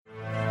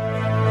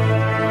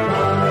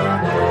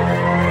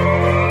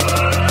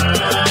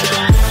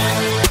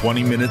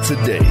20 minutes a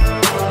day,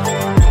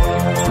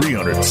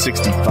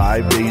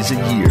 365 days a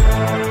year.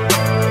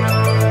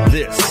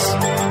 This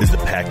is the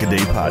Pack a Day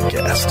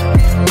Podcast.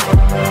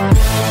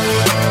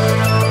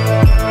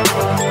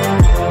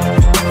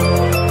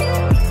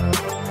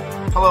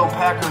 Hello,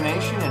 Packer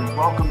Nation, and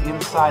welcome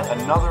inside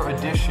another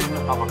edition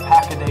of a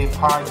Pack a Day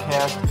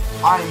Podcast.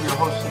 I am your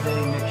host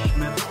today, Nick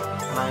Schmidt,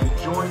 and I am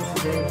joined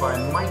today by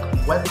Mike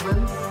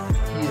Wedlin.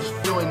 He is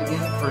filling in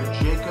for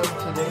Jacob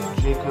today.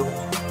 Jacob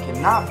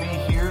cannot be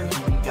here.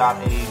 He got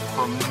a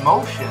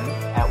promotion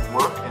at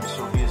work, and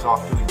so he is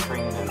off doing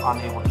training and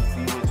unable to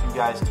be with you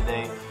guys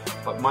today.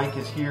 But Mike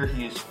is here.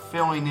 He is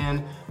filling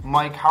in.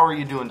 Mike, how are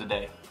you doing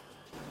today?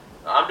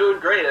 I'm doing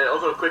great.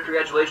 Also, a quick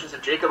congratulations to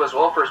Jacob as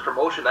well for his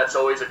promotion. That's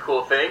always a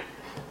cool thing.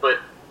 But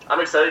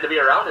I'm excited to be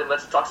around, and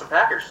let's talk some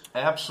Packers.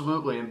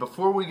 Absolutely. And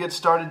before we get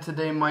started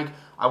today, Mike,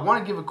 I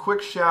want to give a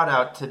quick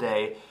shout-out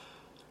today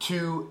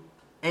to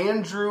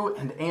Andrew.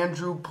 And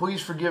Andrew,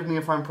 please forgive me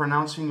if I'm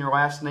pronouncing your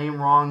last name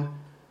wrong.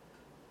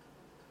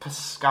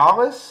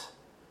 Pascalis?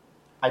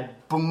 I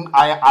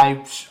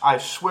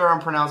swear I'm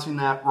pronouncing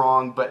that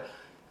wrong, but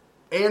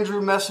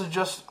Andrew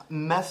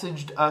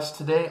messaged us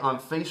today on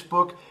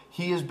Facebook.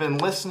 He has been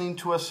listening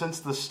to us since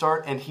the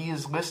start, and he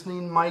is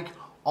listening, Mike,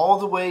 all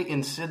the way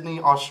in Sydney,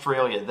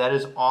 Australia. That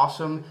is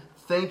awesome.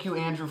 Thank you,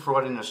 Andrew, for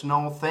letting us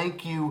know.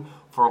 Thank you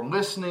for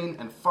listening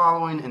and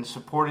following and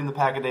supporting the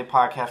Pack a Day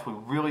Podcast. We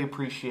really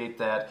appreciate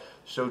that.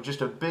 So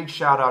just a big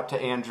shout out to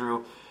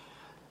Andrew.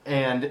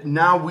 And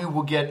now we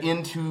will get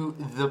into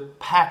the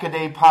Pack a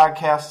Day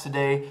Podcast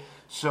today.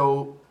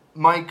 So,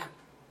 Mike,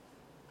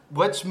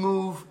 let's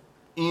move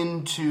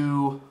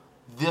into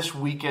this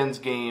weekend's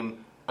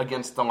game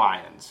against the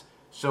Lions.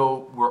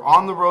 So we're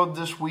on the road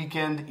this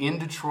weekend in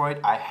Detroit.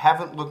 I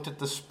haven't looked at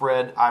the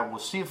spread. I will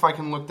see if I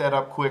can look that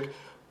up quick.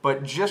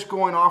 But just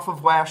going off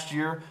of last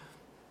year,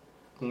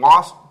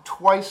 lost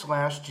twice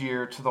last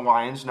year to the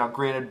Lions. Now,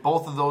 granted,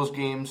 both of those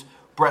games,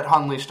 Brett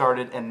Hundley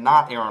started and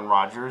not Aaron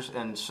Rodgers,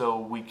 and so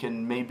we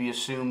can maybe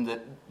assume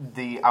that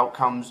the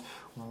outcomes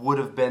would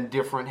have been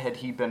different had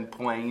he been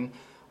playing.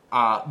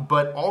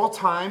 But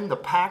all-time, the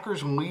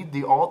Packers lead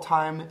the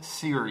all-time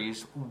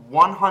series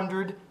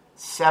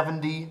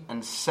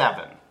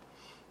 170-7.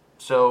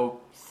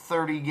 So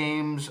 30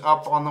 games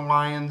up on the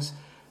Lions.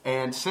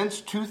 And since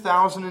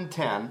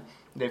 2010,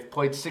 they've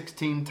played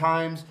 16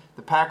 times.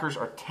 The Packers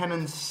are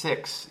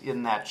 10-6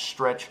 in that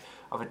stretch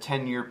of a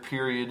 10-year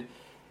period.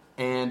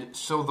 And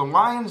so the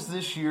Lions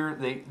this year,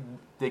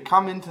 they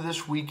come into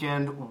this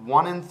weekend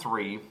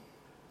 1-3.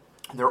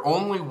 Their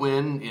only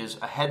win is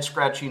a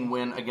head-scratching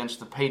win against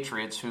the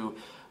Patriots, who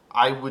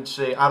I would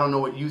say, I don't know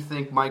what you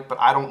think, Mike, but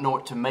I don't know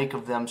what to make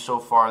of them so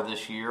far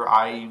this year.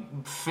 I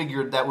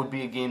figured that would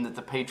be a game that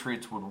the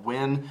Patriots would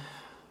win.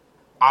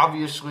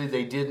 Obviously,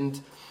 they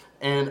didn't.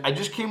 And I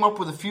just came up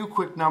with a few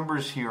quick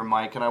numbers here,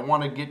 Mike, and I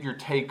want to get your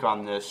take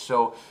on this.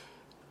 So,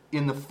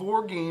 in the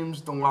 4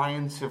 games the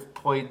Lions have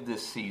played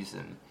this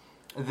season,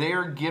 they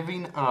are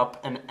giving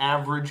up an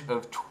average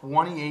of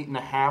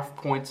 28.5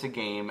 points a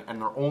game, and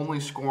they're only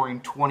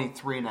scoring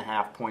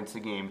 23.5 points a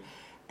game.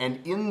 And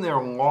in their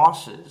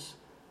losses,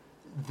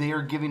 they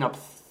are giving up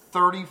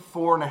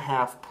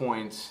 34.5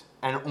 points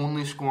and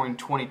only scoring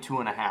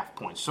 22.5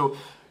 points. So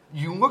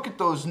you look at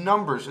those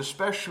numbers,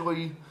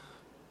 especially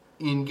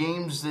in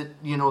games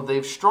that,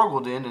 they've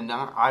struggled in, and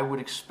I would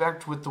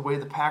expect with the way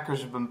the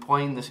Packers have been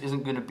playing, this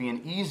isn't going to be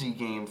an easy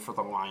game for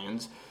the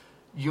Lions.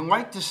 You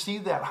like to see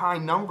that high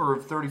number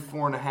of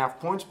 34.5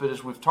 points, but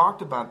as we've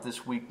talked about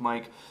this week,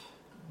 Mike,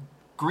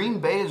 Green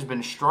Bay has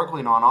been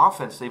struggling on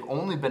offense. They've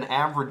only been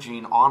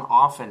averaging on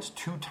offense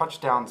 2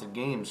 touchdowns a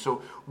game.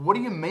 So what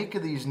do you make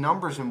of these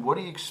numbers, and what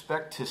do you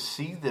expect to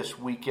see this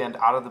weekend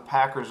out of the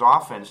Packers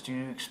offense? Do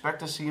you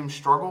expect to see them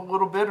struggle a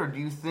little bit, or do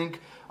you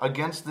think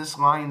against this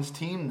Lions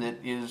team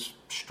that is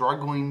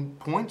struggling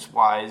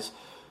points-wise,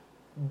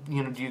 do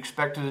you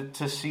expect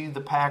to see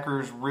the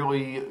Packers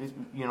really,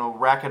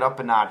 rack it up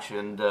a notch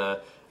and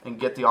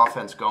get the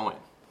offense going?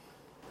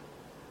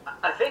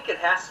 I think it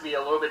has to be a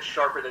little bit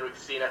sharper than we've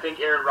seen. I think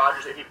Aaron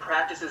Rodgers, if he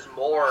practices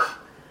more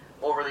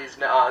over this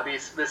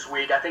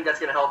week, I think that's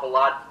going to help a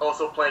lot.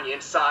 Also, playing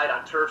inside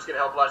on turf is going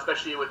to help a lot,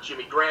 especially with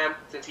Jimmy Graham,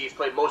 since he's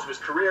played most of his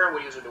career when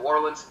he was in New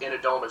Orleans in a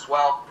dome as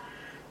well.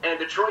 And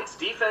Detroit's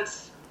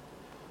defense,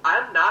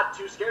 I'm not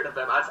too scared of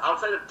them.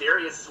 Outside of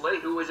Darius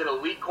Slay, who is an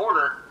elite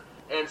corner,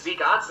 and Zeke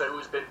Ansah,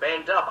 who's been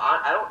banged up,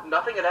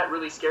 nothing of that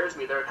really scares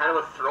me. They're kind of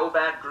a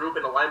throwback group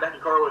in the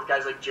linebacking core with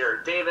guys like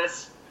Jarrad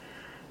Davis,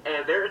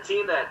 and they're a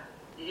team that,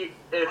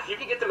 if you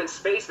can get them in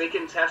space, they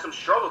can have some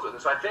struggles with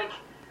them. So I think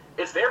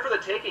it's there for the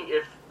taking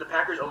if the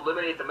Packers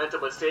eliminate the mental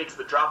mistakes,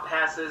 the drop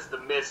passes, the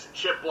missed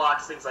chip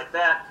blocks, things like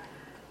that.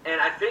 And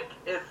I think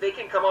if they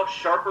can come out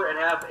sharper and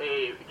have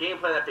a game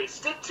plan that they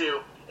stick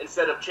to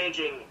instead of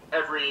changing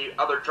every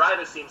other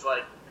drive, it seems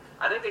like,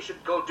 I think they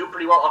should go do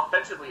pretty well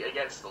offensively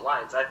against the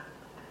Lions.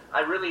 I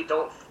really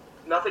don't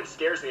 – nothing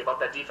scares me about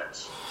that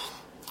defense.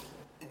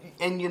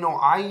 And,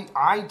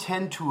 I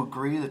tend to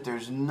agree that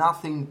there's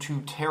nothing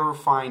too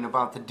terrifying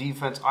about the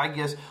defense. I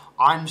guess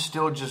I'm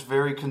still just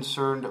very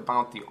concerned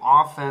about the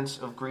offense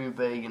of Green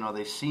Bay.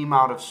 They seem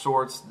out of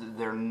sorts.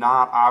 They're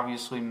not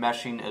obviously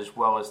meshing as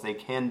well as they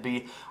can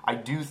be. I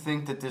do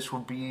think that this will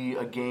be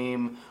a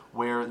game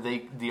where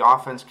the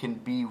offense can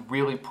be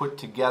really put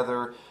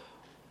together.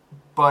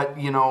 But,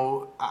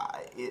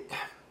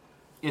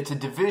 it's a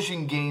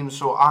division game,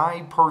 so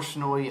I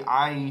personally,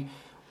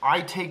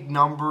 I take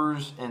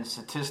numbers and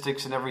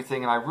statistics and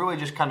everything, and I really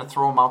just kind of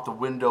throw them out the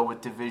window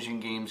with division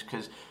games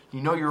because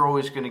you're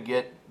always going to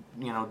get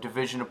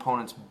division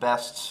opponents'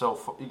 best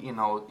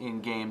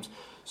in games.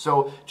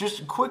 So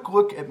just a quick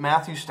look at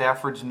Matthew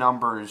Stafford's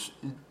numbers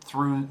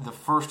through the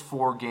first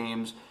 4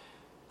 games.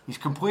 He's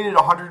completed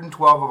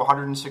 112 of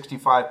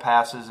 165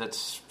 passes.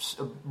 That's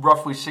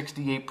roughly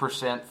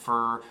 68% for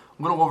a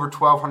little over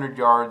 1,200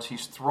 yards.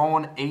 He's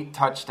thrown 8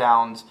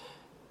 touchdowns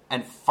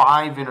and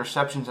 5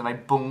 interceptions, and I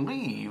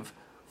believe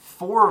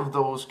 4 of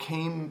those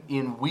came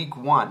in week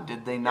 1.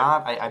 Did they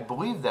not? I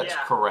believe that's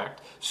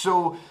correct.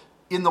 So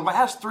in the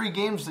last 3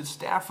 games that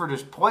Stafford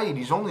has played,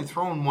 he's only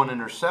thrown 1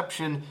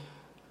 interception.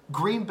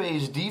 Green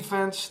Bay's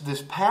defense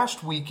this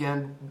past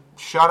weekend,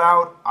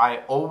 shutout. I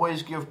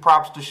always give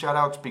props to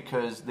shutouts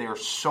because they are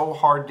so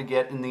hard to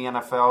get in the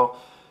NFL.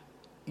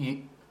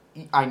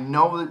 I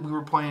know that we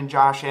were playing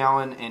Josh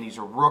Allen, and he's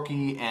a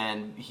rookie,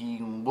 and he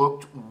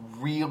looked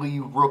really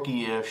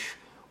rookie-ish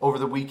over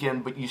the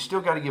weekend, but you still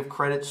got to give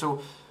credit.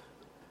 So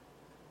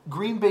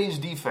Green Bay's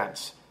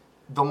defense,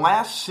 the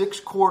last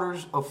 6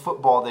 quarters of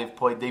football they've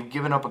played, they've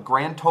given up a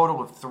grand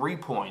total of 3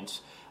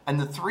 points. And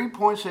the 3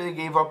 points that they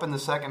gave up in the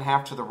second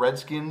half to the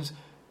Redskins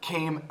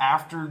came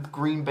after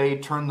Green Bay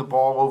turned the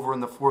ball over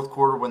in the fourth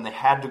quarter when they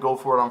had to go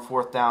for it on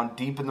 4th down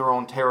deep in their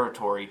own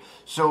territory.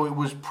 So it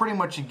was pretty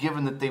much a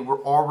given that they were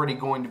already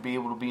going to be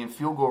able to be in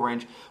field goal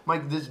range.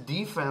 Mike, this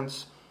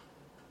defense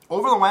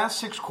over the last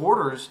 6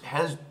 quarters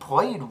has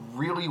played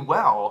really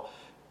well.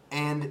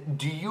 And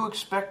do you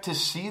expect to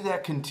see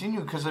that continue?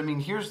 Because,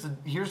 here's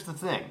the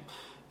thing,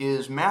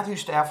 is Matthew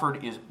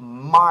Stafford is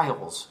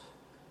miles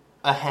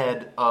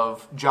ahead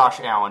of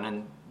Josh Allen,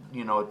 and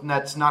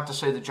that's not to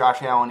say that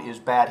Josh Allen is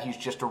bad. He's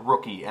just a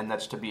rookie, and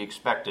that's to be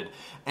expected.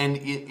 And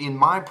in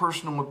my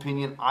personal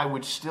opinion, I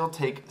would still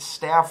take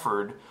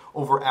Stafford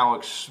over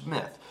Alex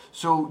Smith.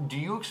 So do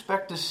you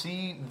expect to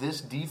see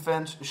this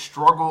defense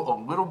struggle a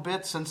little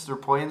bit since they're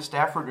playing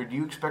Stafford, or do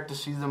you expect to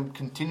see them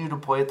continue to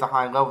play at the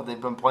high level they've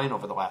been playing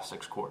over the last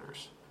 6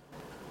 quarters?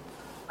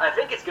 I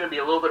think it's going to be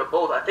a little bit of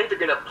both. I think they're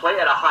going to play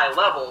at a high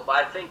level, but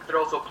I think they're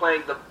also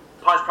playing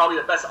probably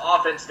the best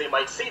offense they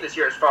might see this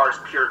year as far as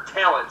pure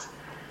talent.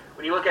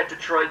 When you look at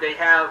Detroit, they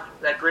have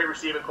that great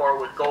receiving core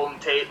with Golden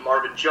Tate,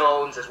 Marvin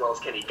Jones, as well as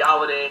Kenny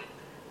Galladay.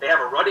 They have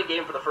a running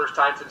game for the first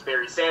time since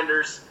Barry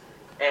Sanders.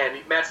 And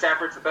Matt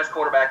Stafford's the best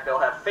quarterback they'll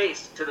have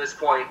faced to this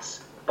point,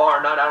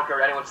 bar none. I don't care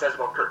what anyone says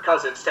about Kirk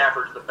Cousins.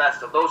 Stafford's the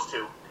best of those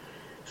 2.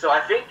 So I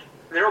think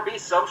there will be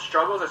some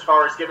struggles as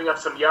far as giving up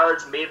some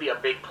yards, maybe a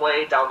big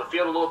play down the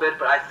field a little bit,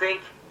 but I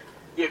think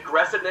the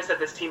aggressiveness that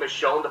this team has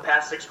shown the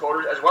past 6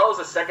 quarters, as well as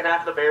the second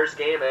half of the Bears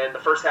game and the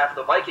first half of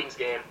the Vikings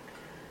game,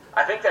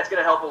 I think that's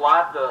going to help a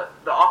lot. The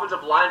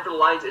offensive line for the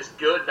Lions is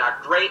good,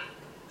 not great,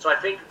 so I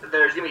think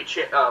there's going to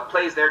be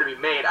plays there to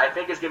be made. I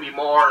think it's going to be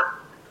more,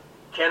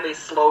 can they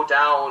slow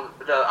down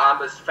on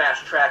this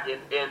fast track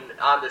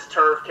on this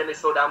turf? Can they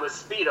slow down the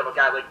speed of a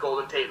guy like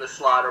Golden Tate in the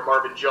slot, or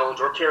Marvin Jones,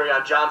 or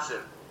Kerryon Johnson?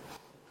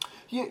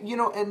 Yeah,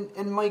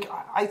 and Mike,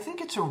 I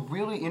think it's a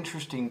really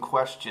interesting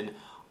question.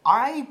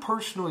 I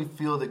personally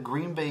feel that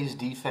Green Bay's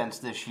defense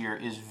this year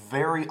is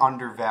very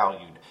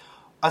undervalued.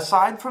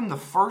 Aside from the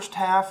first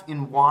half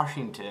in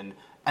Washington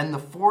and the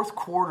fourth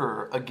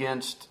quarter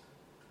against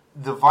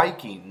the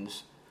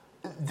Vikings,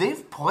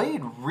 they've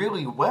played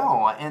really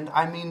well. And,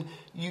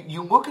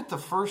 you look at the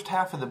first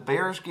half of the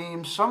Bears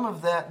game, some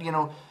of that,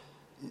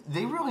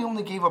 they really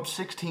only gave up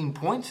 16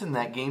 points in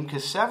that game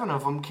because 7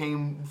 of them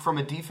came from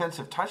a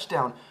defensive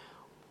touchdown.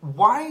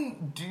 Why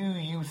do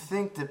you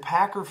think that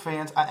Packer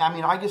fans,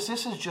 I guess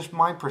this is just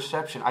my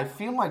perception, I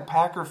feel like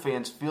Packer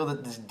fans feel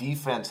that this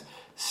defense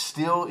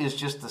still is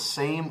just the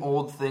same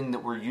old thing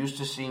that we're used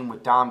to seeing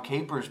with Dom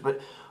Capers, but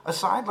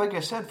aside, like I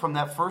said, from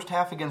that first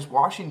half against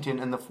Washington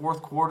and the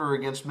fourth quarter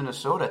against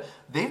Minnesota,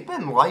 they've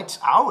been lights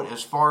out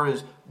as far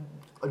as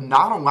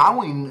not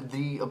allowing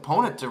the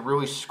opponent to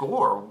really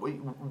score.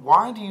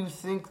 Why do you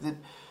think that,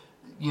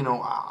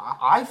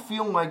 I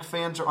feel like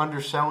fans are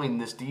underselling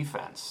this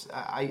defense.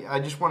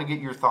 I just want to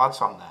get your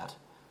thoughts on that.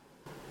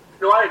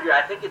 No, I agree.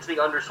 I think it's being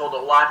undersold a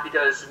lot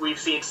because we've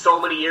seen so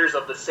many years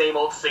of the same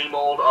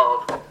old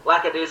of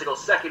lackadaisical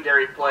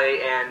secondary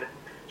play and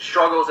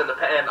struggles and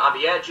on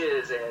the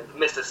edges and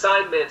missed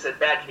assignments and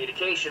bad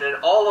communication and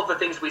all of the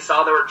things we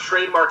saw that were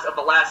trademarks of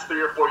the last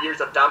 3 or 4 years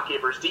of Dom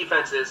Capers'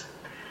 defenses.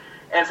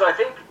 And so I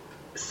think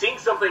seeing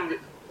something,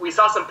 we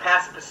saw some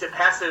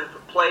passive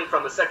play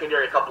from the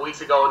secondary a couple weeks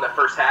ago in the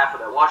first half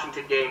of that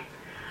Washington game.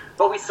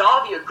 But we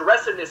saw the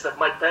aggressiveness of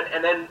Mike Bennett,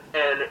 and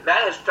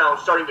that is now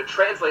starting to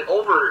translate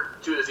over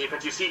to this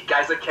defense. You see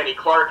guys like Kenny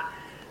Clark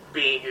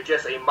being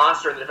just a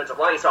monster in the defensive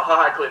line. You saw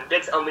Ha Clinton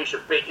Dix unleash a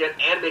big hit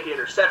and make an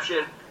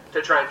interception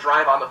to try and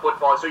drive on the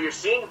football. So you're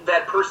seeing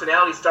that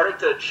personality starting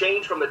to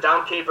change from the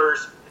Down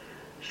Capers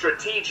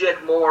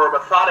strategic, more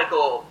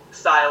methodical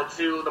style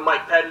to the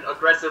Mike Pettin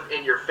aggressive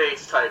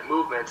in-your-face type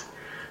movement.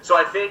 So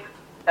I think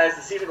as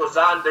the season goes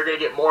on, they're going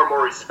to get more and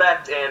more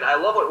respect. And I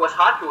love what Wes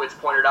Hodkiewicz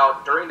pointed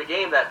out during the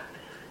game, that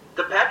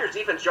the Packers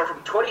defense jumped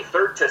from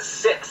 23rd to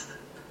 6th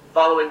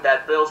following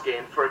that Bills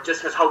game for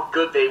just because how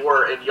good they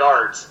were in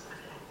yards.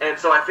 And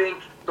so I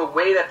think the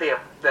way that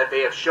they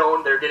have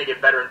shown they're going to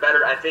get better and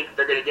better, I think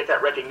they're going to get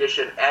that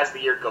recognition as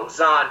the year goes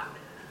on.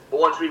 But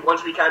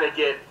once we kind of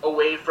get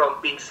away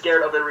from being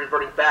scared of it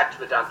reverting back to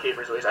the Don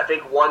Capers ways, I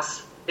think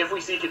if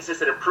we see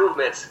consistent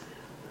improvements,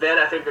 then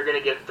I think they're going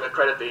to get the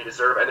credit they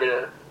deserve, and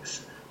they're going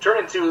to turn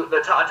into the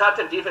top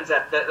 10 defense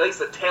that at least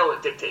the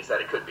talent dictates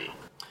that it could be.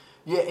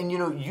 Yeah, and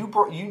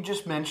you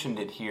just mentioned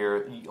it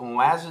here,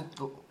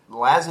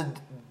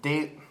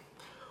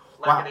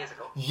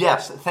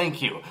 Yes,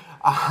 thank you.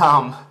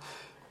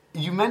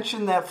 You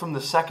mentioned that from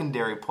the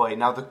secondary play.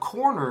 Now the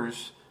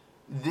corners,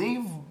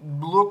 they've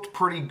looked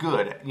pretty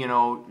good.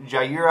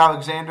 Jair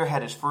Alexander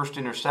had his first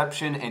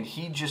interception, and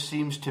he just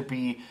seems to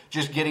be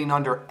just getting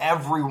under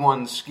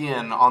everyone's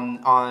skin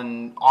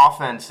on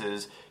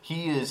offenses.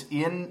 He is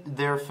in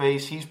their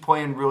face. He's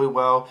playing really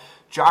well.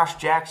 Josh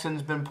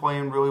Jackson's been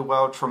playing really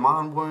well.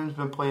 Tramon Williams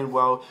been playing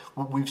well.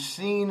 What we've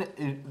seen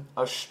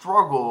a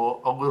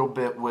struggle a little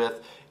bit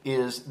with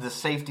is the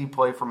safety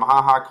play from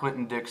Ha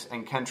Clinton Dix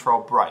and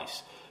Kentrell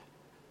Bryce.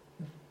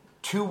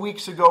 2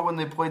 weeks ago when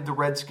they played the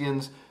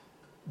Redskins,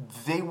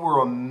 they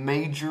were a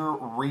major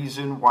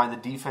reason why the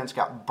defense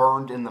got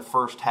burned in the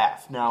first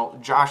half. Now,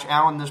 Josh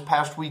Allen this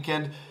past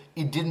weekend,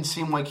 it didn't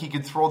seem like he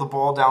could throw the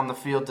ball down the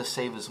field to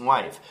save his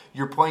life.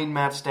 You're playing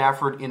Matt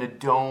Stafford in a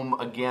dome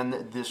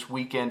again this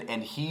weekend,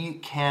 and he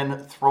can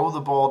throw the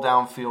ball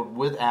downfield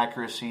with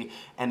accuracy.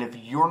 And if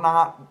you're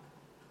not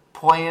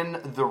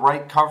playing the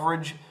right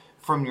coverage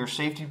from your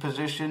safety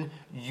position,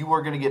 you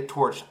are going to get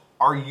torched.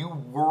 Are you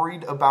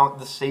worried about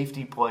the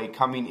safety play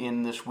coming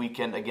in this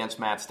weekend against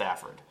Matt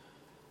Stafford?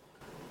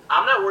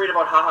 I'm not worried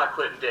about Ha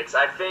Clinton Dix.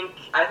 I think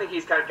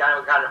he's kind of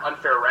got an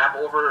unfair rap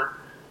over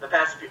the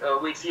past few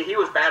weeks. He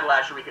was bad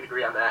last year. We can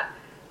agree on that.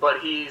 But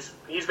he's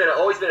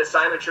always been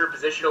assignment sure,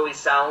 positionally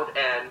sound,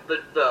 and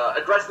the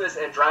aggressiveness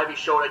and drive he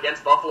showed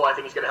against Buffalo, I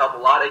think he's going to help a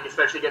lot,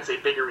 especially against a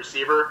bigger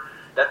receiver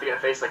that they're going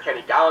to face like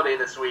Kenny Galladay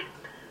this week.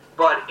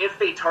 But if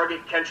they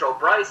target Kentrell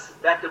Bryce,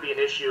 that could be an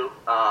issue.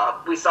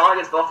 We saw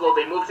against Buffalo,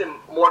 they moved him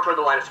more toward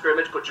the line of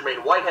scrimmage, put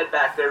Jermaine Whitehead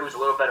back there, who's a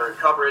little better in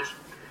coverage.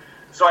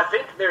 So I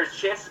think there's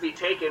chances to be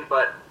taken,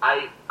 but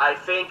I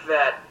think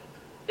that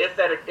if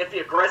the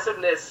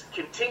aggressiveness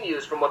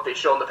continues from what they've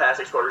shown the past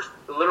 6 quarters,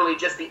 literally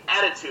just the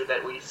attitude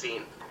that we've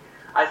seen,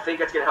 I think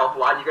that's going to help a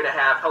lot. You're going to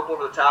have help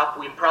over the top.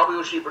 We probably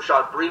will see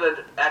Rashad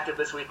Breeland active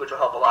this week, which will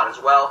help a lot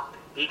as well.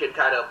 He can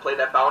kind of play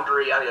that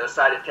boundary on the other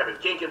side. If Kevin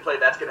King can play,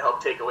 that's going to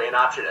help take away an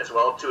option as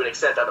well to an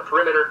extent on the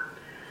perimeter.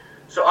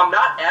 So I'm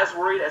not as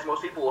worried as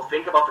most people will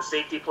think about the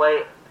safety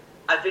play.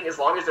 I think as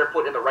long as they're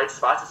put in the right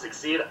spots to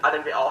succeed, I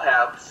think they all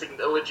have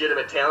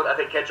legitimate talent. I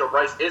think Kentrell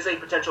Bryce is a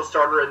potential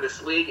starter in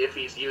this league if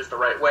he's used the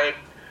right way.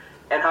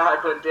 And Ha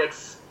Clinton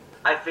Dix,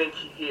 I think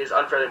he is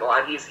unfairly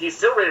maligned. He's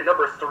still rated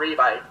number 3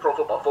 by Pro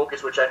Football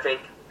Focus, which I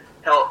think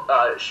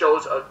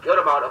shows a good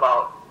amount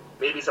about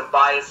maybe some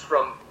bias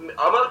from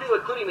other people,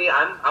 including me.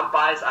 I'm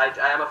biased. I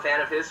am a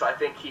fan of his, so I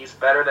probably think he's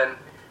better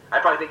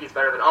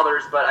than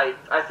others. But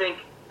I think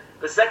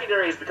the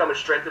secondary has become a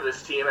strength of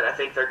this team, and I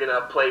think they're going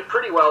to play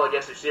pretty well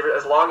against the receivers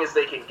as long as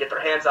they can get their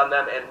hands on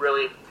them and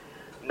really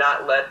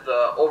not let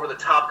the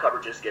over-the-top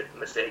coverages get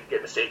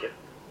mistaken.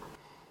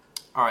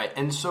 All right,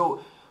 and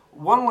so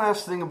one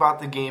last thing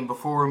about the game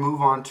before we move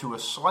on to a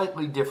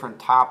slightly different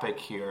topic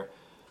here.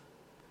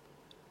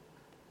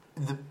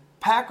 The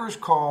Packers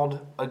called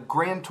a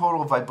grand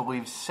total of, I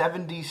believe,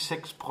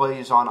 76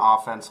 plays on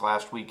offense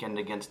last weekend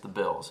against the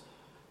Bills.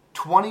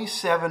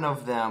 27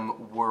 of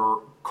them were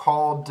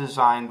called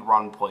designed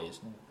run plays.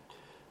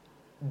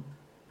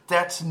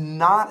 That's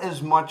not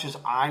as much as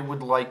I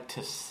would like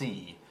to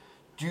see.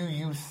 Do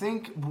you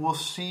think we'll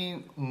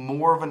see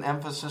more of an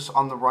emphasis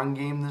on the run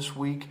game this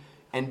week?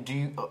 And do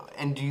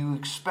you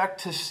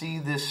expect to see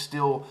this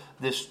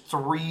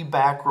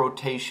 3-back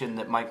rotation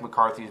that Mike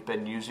McCarthy has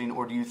been using,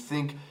 or do you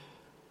think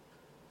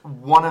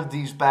one of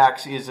these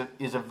backs is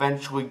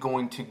eventually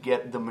going to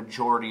get the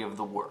majority of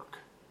the work?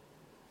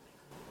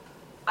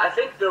 I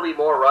think there'll be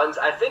more runs.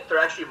 I think there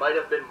actually might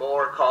have been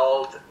more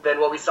called than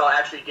what we saw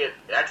actually get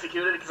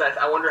executed, because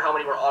I wonder how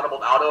many were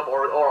audibled out of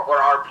or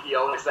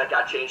RPOs that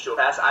got changed to a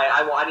pass.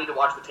 I need to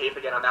watch the tape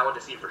again on that one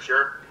to see for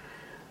sure.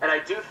 And I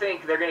do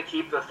think they're going to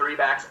keep the 3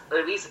 backs,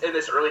 at least in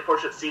this early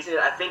portion of the season.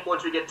 I think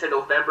once we get to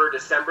November,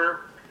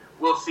 December,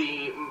 we'll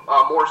see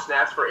more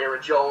snaps for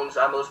Aaron Jones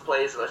on those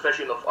plays,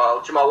 especially in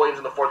the Jamal Williams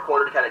in the fourth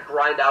quarter to kind of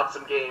grind out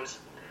some games.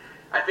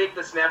 I think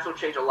the snaps will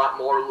change a lot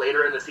more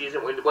later in the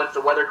season once the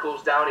weather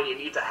cools down and you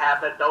need to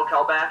have that bell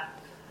cow back.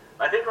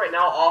 I think right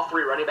now all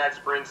three running backs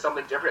bring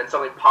something different and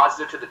something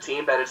positive to the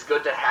team that it's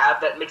good to have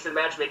that mix and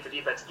match, make the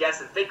defense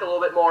guess and think a little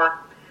bit more.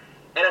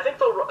 And I think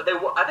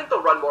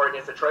they'll run more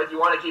against Detroit. You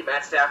want to keep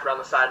Matt Stafford on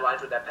the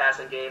sidelines with that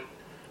passing game.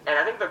 And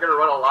I think they're going to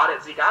run a lot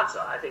at Zeke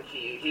Ansah. I think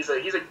he's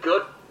a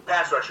good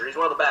pass rusher. He's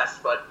one of the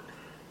best, but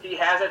he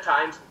has at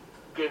times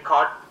get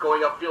caught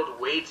going upfield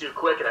way too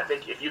quick. And I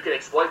think if you can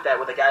exploit that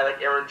with a guy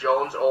like Aaron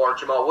Jones or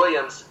Jamal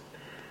Williams,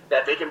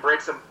 that they can break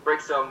some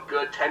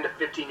good 10 to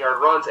 15-yard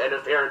runs, and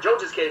if Aaron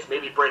Jones' case,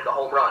 maybe break a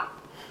home run.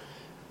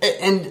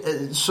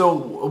 And so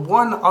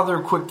one other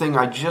quick thing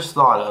I just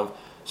thought of.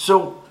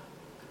 So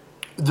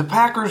the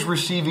Packers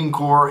receiving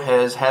corps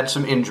has had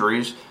some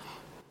injuries.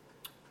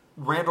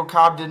 Randall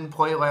Cobb didn't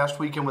play last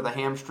weekend with a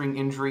hamstring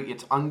injury.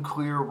 It's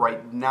unclear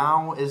right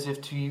now as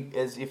if he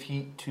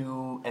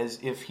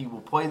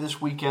will play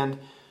this weekend.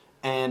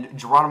 And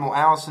Geronimo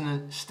Allison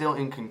is still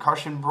in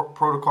concussion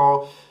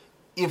protocol.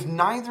 If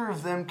neither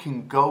of them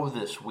can go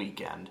this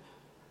weekend,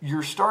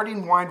 your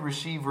starting wide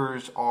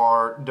receivers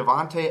are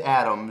Devontae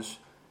Adams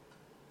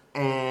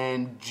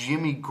and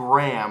Jimmy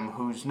Graham,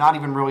 who's not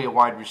even really a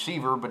wide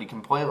receiver, but he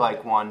can play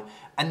like one.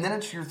 And then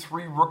it's your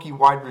three rookie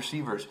wide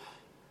receivers.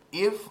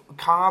 If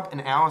Cobb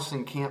and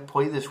Allison can't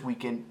play this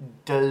weekend,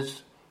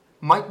 does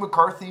Mike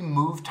McCarthy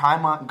move Ty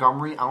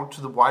Montgomery out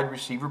to the wide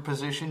receiver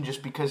position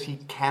just because he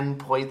can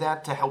play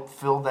that to help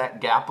fill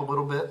that gap a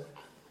little bit?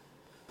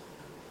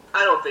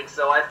 I don't think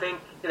so. I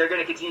think they're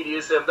going to continue to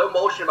use him. They'll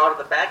motion him out of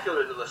the backfield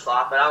into the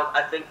slot, but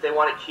I think they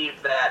want to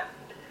keep that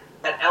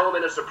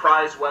element of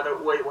surprise,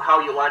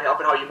 how you line up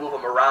and how you move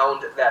them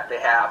around that they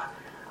have.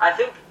 I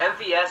think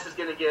MVS is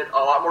going to get a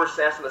lot more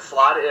snaps in the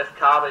slot if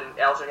Cobb and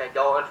Allison can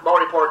go. And from all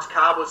reports,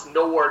 Cobb was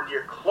nowhere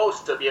near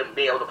close to being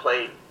able to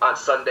play on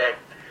Sunday.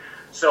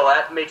 So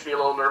that makes me a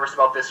little nervous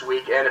about this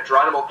week. And if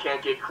Geronimo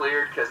can't get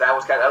cleared, because that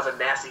was a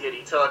nasty hit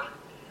he took,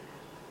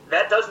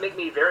 that does make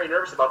me very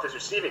nervous about this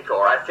receiving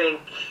core. I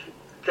think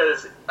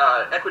because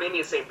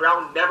Equanimeous St.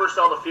 Brown never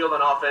saw the field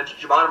on offense.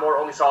 Javon Moore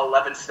only saw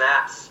 11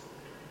 snaps.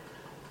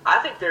 I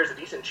think there's a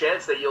decent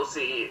chance that you'll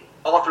see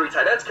all three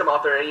tight ends come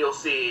out there and you'll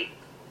see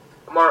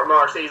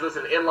Marseilles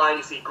listen inline.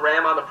 You see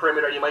Graham on the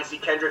perimeter. You might see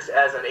Kendricks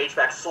as an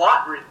H-back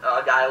slot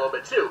guy a little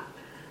bit too.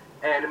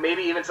 And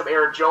maybe even some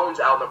Aaron Jones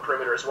out on the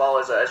perimeter as well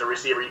as a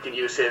receiver. You can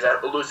use his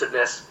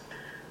elusiveness.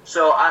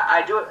 So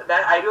I do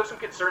have some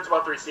concerns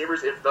about the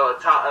receivers if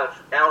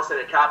Allison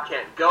and Cobb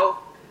can't go,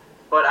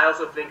 but I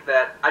also think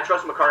that I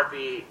trust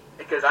McCarthy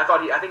because I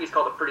think he's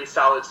called a pretty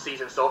solid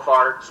season so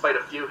far, despite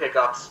a few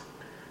hiccups,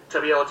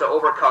 to be able to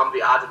overcome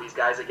the odds of these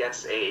guys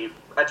against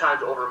at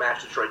times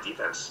overmatched Detroit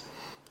defense.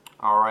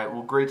 All right,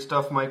 well, great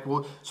stuff, Mike.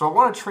 So I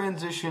want to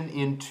transition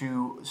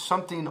into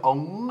something a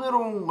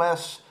little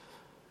less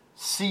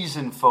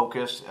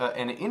season-focused.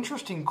 An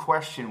interesting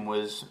question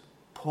was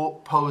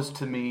posed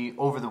to me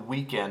over the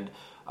weekend.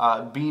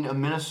 Being a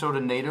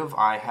Minnesota native,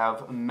 I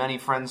have many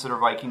friends that are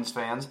Vikings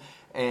fans,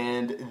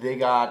 and they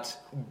got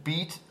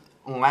beat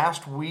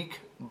last week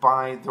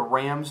by the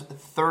Rams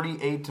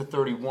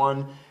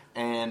 38-31.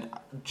 And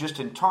just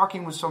in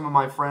talking with some of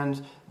my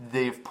friends,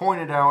 they've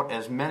pointed out,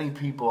 as many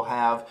people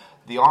have,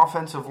 the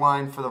offensive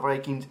line for the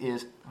Vikings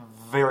is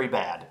very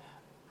bad.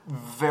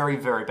 Very,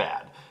 very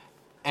bad.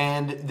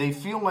 And they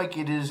feel like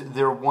it is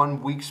their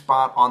one weak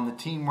spot on the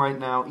team right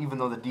now, even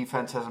though the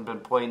defense hasn't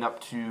been playing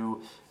up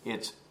to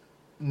its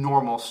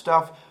normal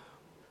stuff.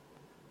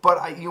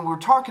 But we're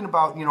talking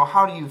about,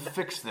 how do you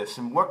fix this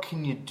and what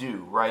can you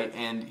do, right?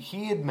 And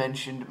he had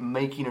mentioned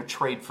making a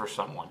trade for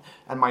someone.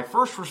 And my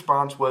first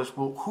response was,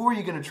 well, who are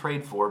you going to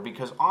trade for?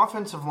 Because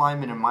offensive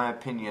linemen, in my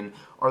opinion,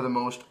 are the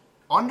most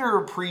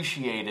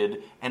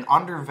underappreciated and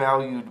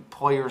undervalued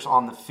players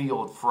on the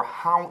field for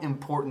how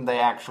important they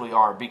actually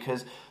are.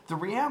 Because the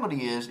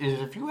reality is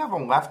if you have a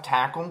left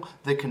tackle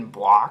that can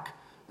block,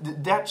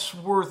 that's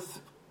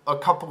worth a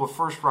couple of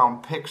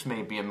first-round picks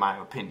maybe, in my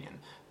opinion,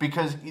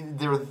 because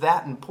they're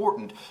that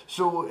important.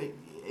 So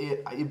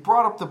it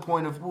brought up the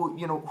point of, well,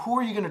 who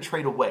are you going to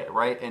trade away,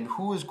 right? And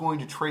who is going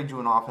to trade you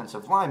an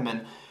offensive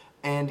lineman?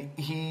 And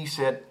he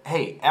said,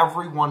 hey,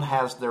 everyone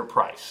has their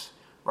price.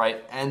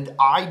 Right, and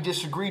I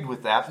disagreed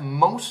with that,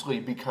 mostly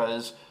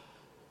because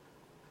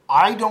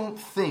I don't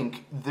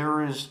think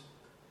there is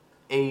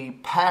a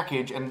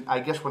package, and I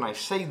guess when I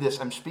say this,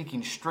 I'm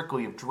speaking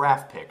strictly of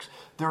draft picks.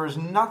 There is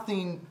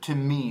nothing to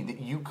me that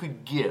you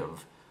could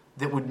give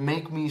that would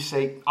make me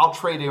say, I'll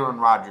trade Aaron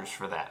Rodgers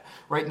for that.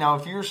 Right now,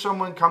 if you're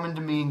someone coming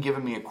to me and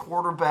giving me a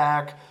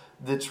quarterback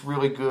that's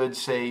really good,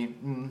 say,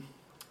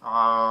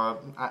 I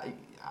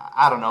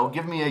don't know,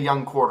 give me a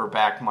young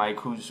quarterback,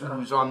 Mike, who's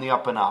on the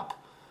up and up.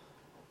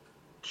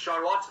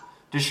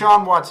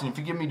 Deshaun Watson. If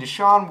you give me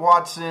Deshaun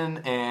Watson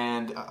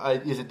and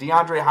is it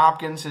DeAndre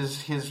Hopkins, his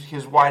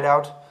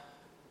wideout?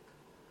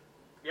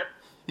 Yep.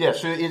 Yeah.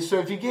 So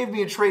if you gave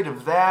me a trade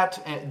of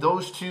that, and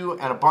those two,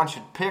 and a bunch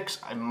of picks,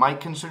 I might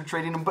consider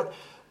trading them. But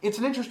it's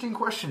an interesting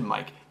question,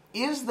 Mike.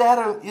 Is that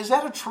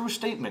a true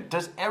statement?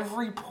 Does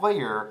every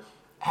player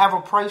have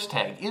a price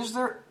tag. Is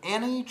there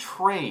any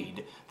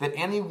trade that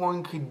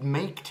anyone could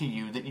make to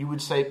you that you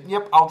would say,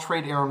 yep, I'll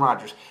trade Aaron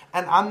Rodgers?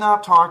 And I'm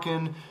not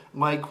talking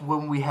like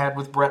when we had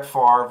with Brett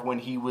Favre when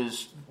he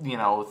was,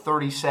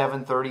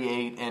 37,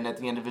 38, and at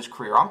the end of his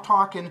career. I'm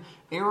talking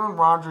Aaron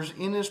Rodgers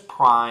in his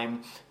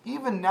prime,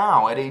 even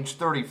now at age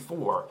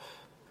 34.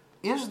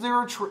 Is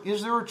there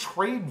a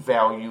trade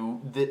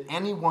value that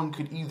anyone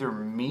could either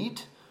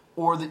meet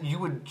or that you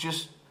would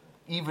just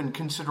even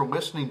consider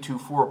listening to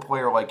for a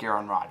player like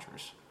Aaron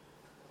Rodgers?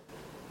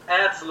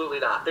 Absolutely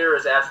not. There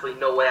is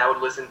absolutely no way I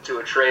would listen to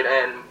a trade,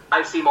 and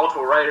I see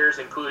multiple writers,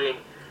 including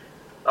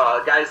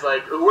guys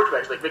like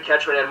Mick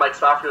Ketchman and Mike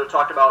Spofford, who have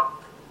talked about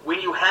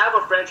when you have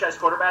a franchise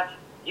quarterback,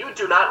 you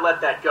do not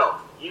let that go.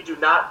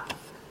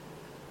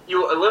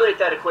 You eliminate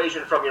that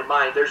equation from your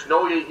mind. There's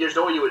no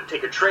way you would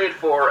take a trade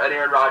for an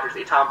Aaron Rodgers,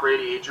 a Tom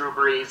Brady, a Drew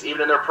Brees,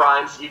 even in their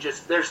primes.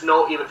 There's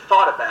no even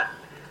thought of that.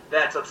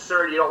 That's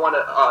absurd. You don't want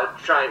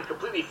to try and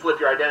completely flip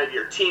your identity,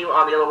 your team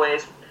on the other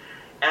ways.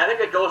 And I think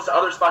that goes to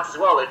other spots as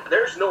well. Like,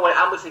 there's no way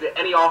I'm listening to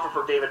any offer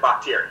for David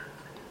Bakhtiari.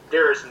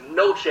 There is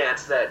no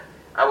chance that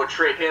I would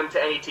trade him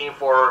to any team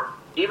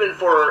even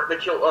for the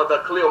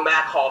Khalil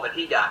Mack haul that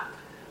he got.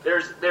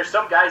 There's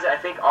some guys that I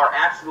think are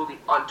absolutely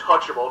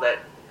untouchable, that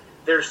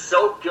they're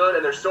so good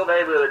and they're so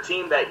valuable to their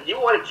team that you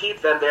want to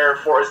keep them there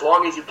for as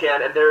long as you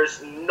can, and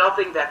there's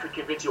nothing that could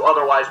convince you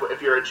otherwise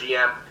if you're a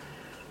GM.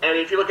 And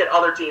if you look at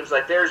other teams,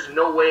 like, there's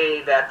no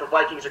way that the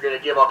Vikings are going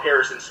to give up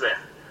Harrison Smith.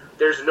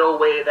 There's no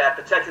way that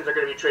the Texans are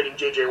going to be trading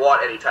J.J.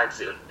 Watt anytime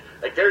soon.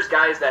 Like, there's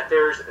guys that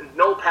there's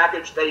no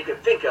package that you can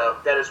think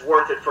of that is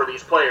worth it for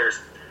these players.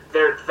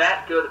 They're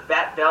that good,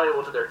 that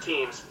valuable to their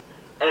teams,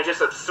 and it's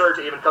just absurd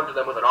to even come to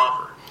them with an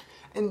offer.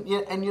 And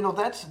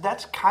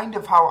that's kind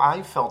of how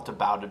I felt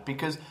about it,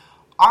 because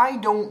I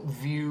don't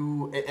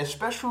view,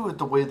 especially with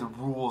the way the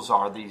rules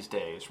are these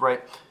days,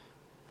 right?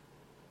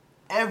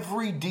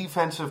 Every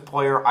defensive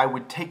player I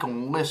would take a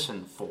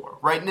listen for,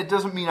 right? And it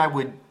doesn't mean I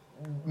would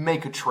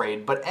make a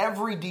trade, but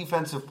every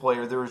defensive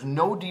player, there is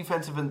no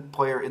defensive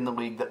player in the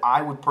league that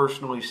I would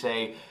personally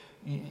say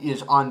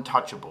is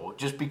untouchable,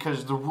 just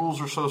because the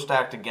rules are so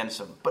stacked against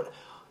them. But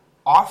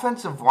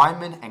offensive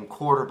linemen and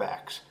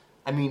quarterbacks,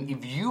 I mean,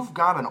 if you've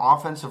got an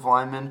offensive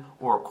lineman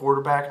or a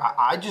quarterback,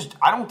 I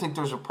don't think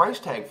there's a price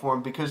tag for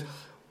him, because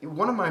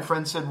one of my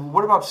friends said, well,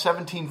 what about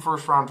 17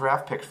 first-round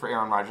draft picks for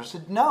Aaron Rodgers? I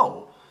said,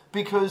 no,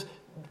 because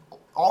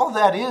all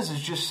that is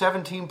just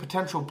 17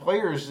 potential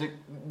players that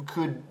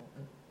could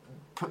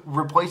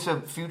replace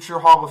a future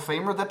Hall of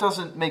Famer. That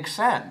doesn't make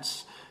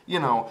sense,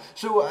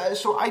 So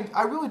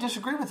I really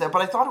disagree with that,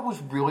 but I thought it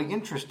was really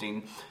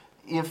interesting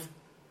if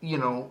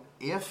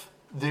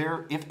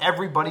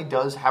everybody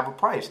does have a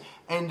price.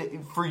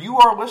 And for you,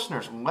 our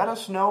listeners, let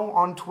us know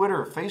on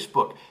Twitter,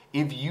 Facebook,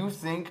 if you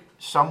think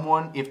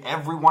if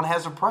everyone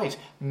has a price.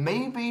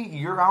 Maybe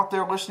you're out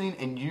there listening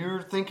and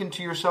you're thinking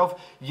to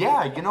yourself,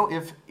 yeah,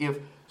 if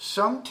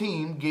some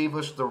team gave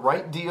us the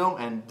right deal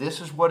and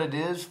this is what it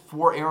is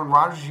for Aaron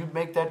Rodgers, you'd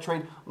make that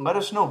trade. Let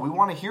us know. We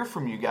want to hear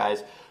from you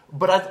guys.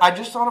 But I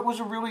just thought it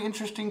was a really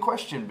interesting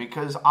question,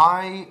 because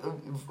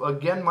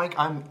again, Mike,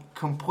 I'm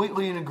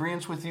completely in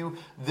agreement with you.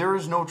 There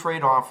is no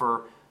trade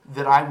offer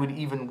that I would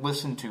even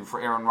listen to for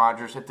Aaron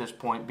Rodgers at this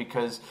point,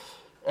 because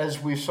as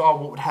we saw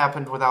what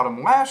happened without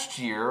him last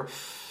year,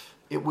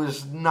 it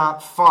was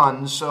not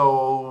fun.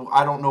 So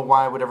I don't know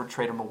why I would ever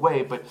trade him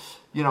away. But,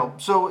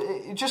 so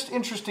just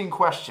interesting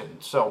question.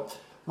 So,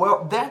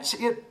 well, that's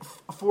it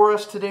for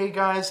us today,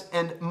 guys.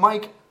 And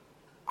Mike,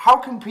 how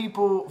can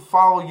people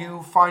follow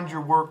you, find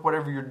your work,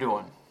 whatever you're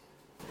doing?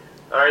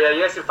 All right, yeah,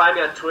 you guys can find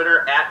me on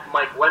Twitter at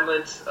Mike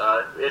Wendlandt.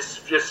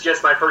 It's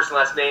just my first and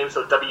last name,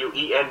 so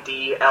WENDLANDT.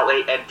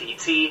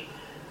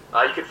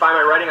 You can find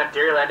my writing on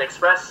Dairyland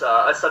Express,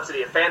 a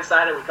subsidy of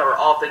Fanside, and we cover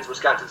all things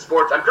Wisconsin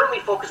sports. I'm currently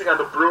focusing on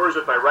the Brewers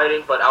with my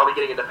writing, but I'll be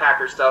getting into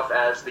Packers stuff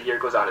as the year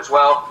goes on as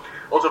well.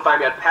 Also find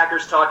me on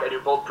Packers Talk. I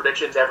do bold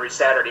predictions every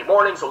Saturday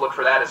morning, so look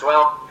for that as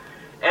well.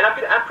 And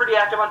I'm pretty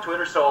active on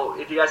Twitter, so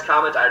if you guys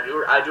comment,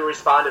 I do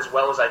respond as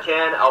well as I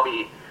can. I'll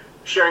be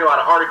sharing a lot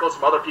of articles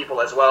from other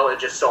people as well, and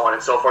just so on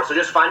and so forth. So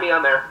just find me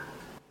on there.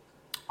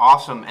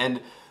 Awesome.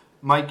 And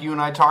Mike, you and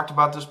I talked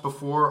about this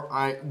before.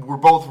 We're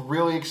both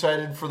really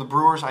excited for the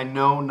Brewers. I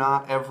know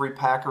not every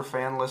Packer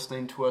fan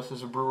listening to us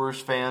is a Brewers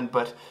fan,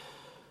 but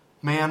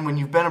man, when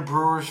you've been a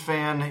Brewers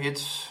fan,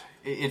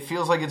 it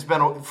feels like it's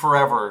been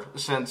forever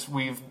since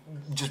we've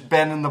just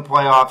been in the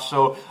playoffs.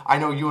 So I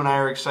know you and I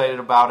are excited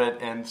about it,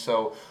 and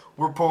so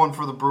we're pulling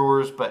for the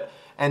Brewers.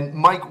 And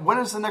Mike, when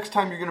is the next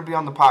time you're going to be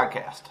on the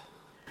podcast?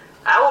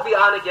 I will be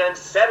on again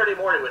Saturday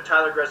morning with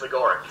Tyler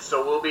Gresley-Gorick.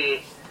 So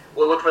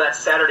we'll look for that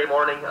Saturday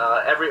morning.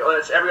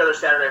 It's every other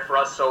Saturday for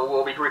us, so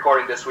we'll be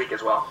recording this week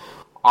as well.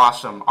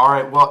 Awesome. All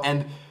right. Well,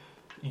 and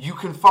you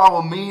can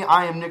follow me.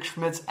 I am Nick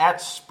Schmitz at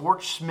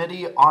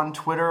SportsSmitty on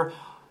Twitter.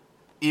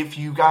 If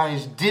you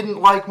guys didn't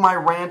like my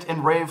rant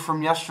and rave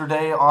from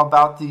yesterday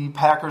about the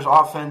Packers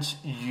offense,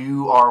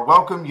 you are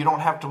welcome. You don't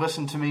have to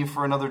listen to me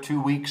for another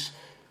 2 weeks.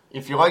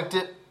 If you liked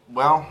it,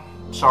 well,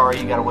 sorry,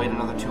 you got to wait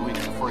another 2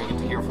 weeks before you get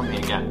to hear from me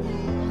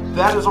again.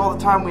 That is all the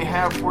time we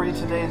have for you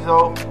today,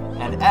 though.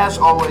 And as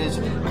always,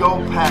 go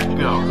Pack,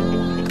 go.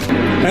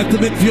 At the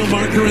midfield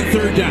marker and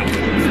third down.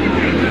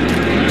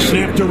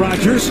 Snap to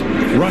Rodgers,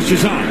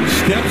 rushes on,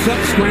 steps up,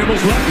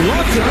 scrambles left,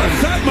 launcher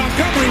outside,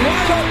 Montgomery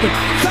wide open,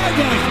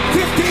 sideline,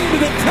 15 to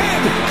the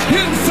 10,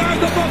 inside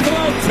the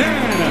Buffalo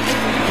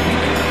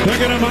 10.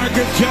 They're going to mark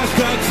it just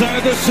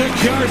outside the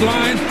 6-yard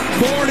line,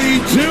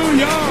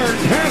 42-yard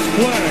pass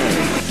play.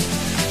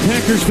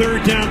 Packers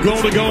third down,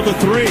 goal to go to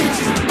 3.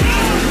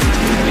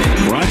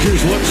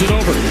 Rodgers looks it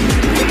over.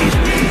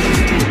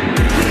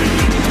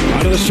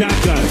 Out of the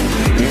shotgun.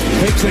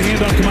 Takes the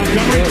handoff to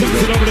Montgomery.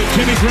 Dumps it over to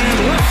Jimmy Graham.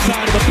 Left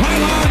side of the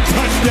pylon.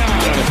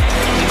 Touchdown.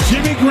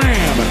 Jimmy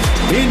Graham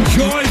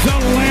enjoys a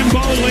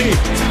Lambeau lead.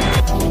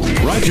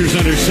 Rodgers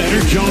under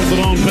center. Jones the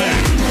lone back.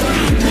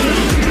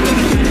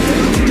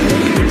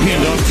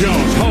 Handoff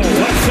Jones. Hole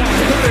left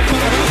side.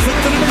 35.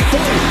 Outside the number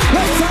 40.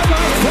 Left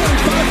sideline.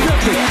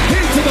 45-50.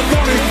 Into the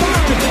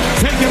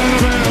 45. Taken out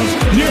of bounds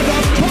near the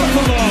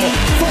Buffalo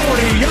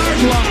 40-yard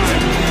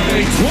line.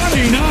 A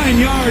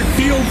 29-yard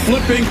field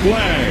flipping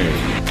play.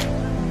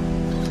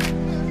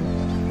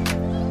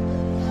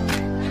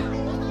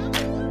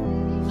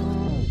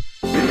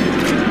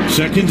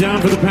 Second down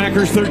for the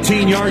Packers,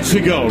 13 yards to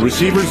go.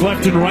 Receivers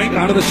left and right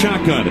out of the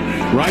shotgun.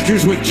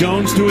 Rodgers with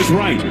Jones to his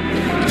right.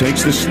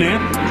 Takes the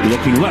snap,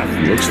 looking left,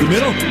 looks the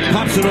middle,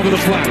 pops it over the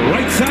flat.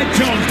 Right side,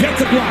 Jones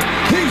gets a block.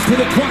 He's to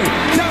the 20,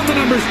 down the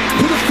numbers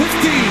to the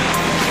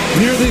 15.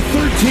 Near the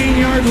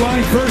 13-yard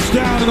line, first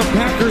down, and the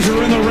Packers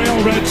are in the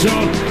rail red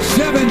zone.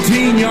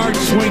 17-yard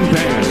swing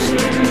pass.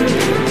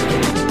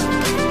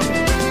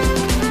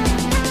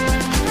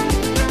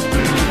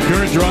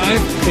 Current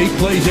drive, 8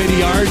 plays, 80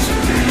 yards.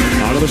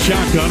 Out of the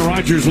shotgun,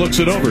 Rodgers looks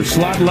it over.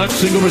 Slot left,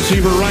 single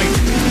receiver right.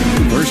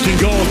 First and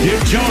goal,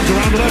 give Jones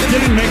around the left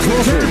end, makes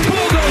a turn,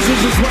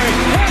 bulldozes his way,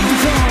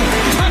 hands off.